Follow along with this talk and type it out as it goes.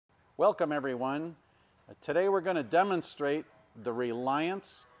Welcome everyone. Today we're going to demonstrate the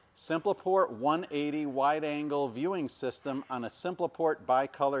Reliance Simpliport 180 wide-angle viewing system on a Simpliport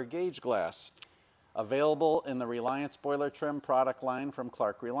bicolor gauge glass, available in the Reliance boiler trim product line from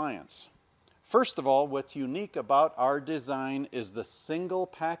Clark Reliance. First of all, what's unique about our design is the single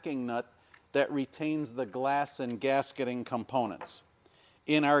packing nut that retains the glass and gasketing components.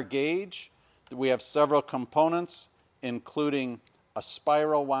 In our gauge, we have several components, including a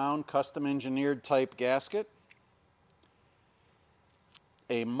spiral wound custom engineered type gasket,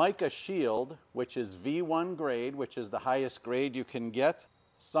 a mica shield, which is V1 grade, which is the highest grade you can get.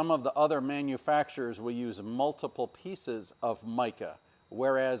 Some of the other manufacturers will use multiple pieces of mica,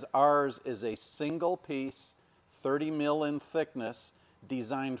 whereas ours is a single piece, 30 mil in thickness,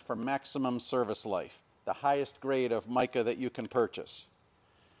 designed for maximum service life, the highest grade of mica that you can purchase.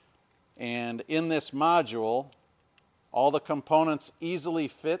 And in this module, all the components easily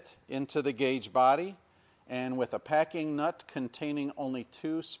fit into the gauge body, and with a packing nut containing only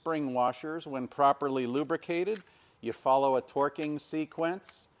 2 spring washers, when properly lubricated, you follow a torquing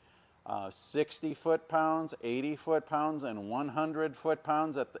sequence, 60 foot-pounds, 80 foot-pounds, and 100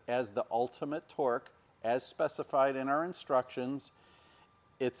 foot-pounds as the ultimate torque, as specified in our instructions.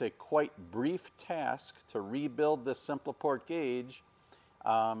 It's a quite brief task to rebuild this Simpliport gauge.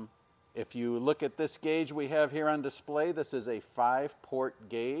 If you look at this gauge we have here on display, this is a 5-port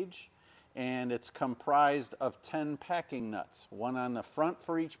gauge, and it's comprised of 10 packing nuts, one on the front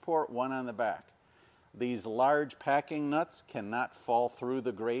for each port, one on the back. These large packing nuts cannot fall through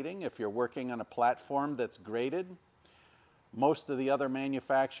the grating if you're working on a platform that's graded. Most of the other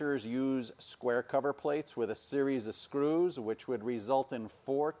manufacturers use square cover plates with a series of screws, which would result in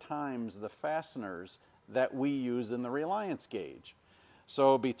 4 times the fasteners that we use in the Reliance gauge.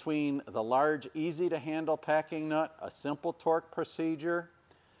 So between the large, easy-to-handle packing nut, a simple torque procedure,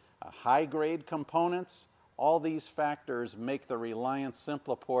 high-grade components, all these factors make the Reliance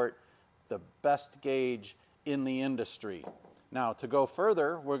Simpliport the best gauge in the industry. Now, to go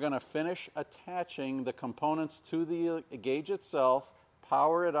further, we're going to finish attaching the components to the gauge itself,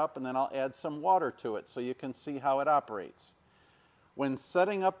 power it up, and then I'll add some water to it so you can see how it operates. When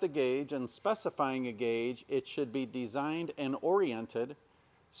setting up the gauge and specifying a gauge, it should be designed and oriented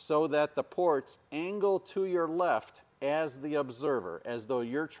so that the ports angle to your left as the observer, as though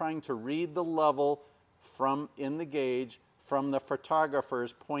you're trying to read the level in the gauge from the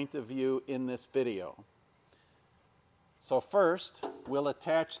photographer's point of view in this video. So first, we'll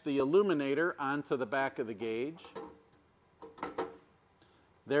attach the illuminator onto the back of the gauge.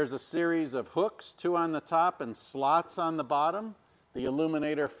 There's a series of hooks, 2 on the top and slots on the bottom. The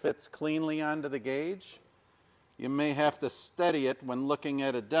illuminator fits cleanly onto the gauge. You may have to steady it when looking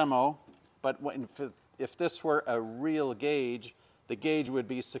at a demo, but if this were a real gauge, the gauge would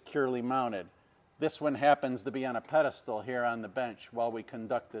be securely mounted. This one happens to be on a pedestal here on the bench while we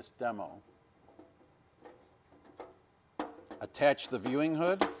conduct this demo. Attach the viewing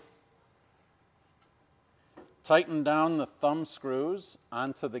hood. Tighten down the thumb screws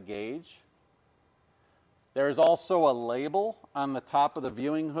onto the gauge. There's also a label on the top of the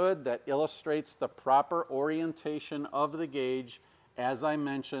viewing hood that illustrates the proper orientation of the gauge, as I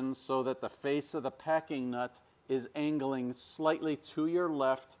mentioned, so that the face of the packing nut is angling slightly to your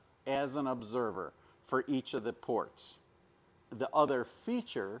left as an observer for each of the ports. The other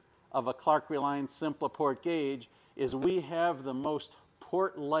feature of a Clark Reliance Simpliport gauge is we have the most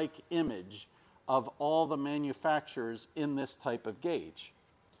port-like image of all the manufacturers in this type of gauge.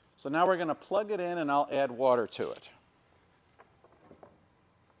 So now we're going to plug it in and I'll add water to it.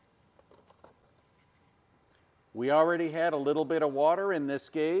 We already had a little bit of water in this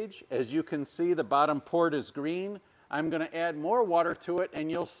gauge. As you can see, the bottom port is green. I'm going to add more water to it and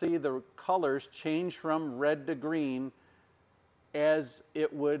you'll see the colors change from red to green as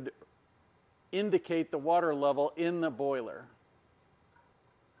it would indicate the water level in the boiler.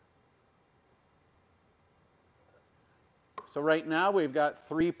 So right now we've got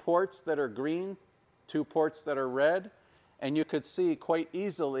 3 ports that are green, 2 ports that are red, and you could see quite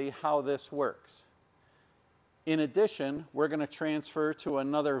easily how this works. In addition, we're going to transfer to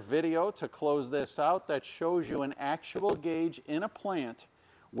another video to close this out that shows you an actual gauge in a plant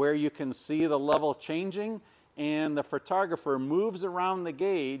where you can see the level changing and the photographer moves around the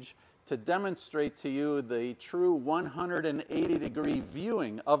gauge to demonstrate to you the true 180-degree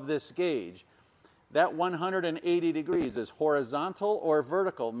viewing of this gauge. That 180 degrees is horizontal or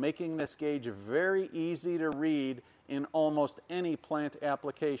vertical, making this gauge very easy to read in almost any plant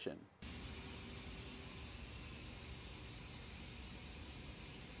application.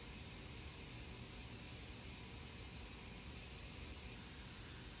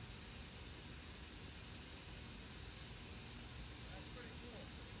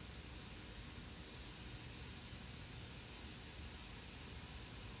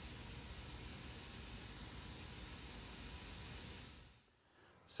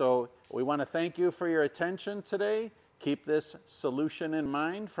 So we want to thank you for your attention today. Keep this solution in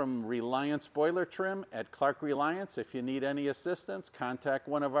mind from Reliance Boiler Trim at Clark Reliance. If you need any assistance, contact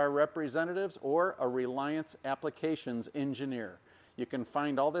one of our representatives or a Reliance applications engineer. You can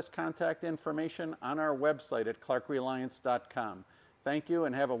find all this contact information on our website at clarkreliance.com. Thank you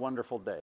and have a wonderful day.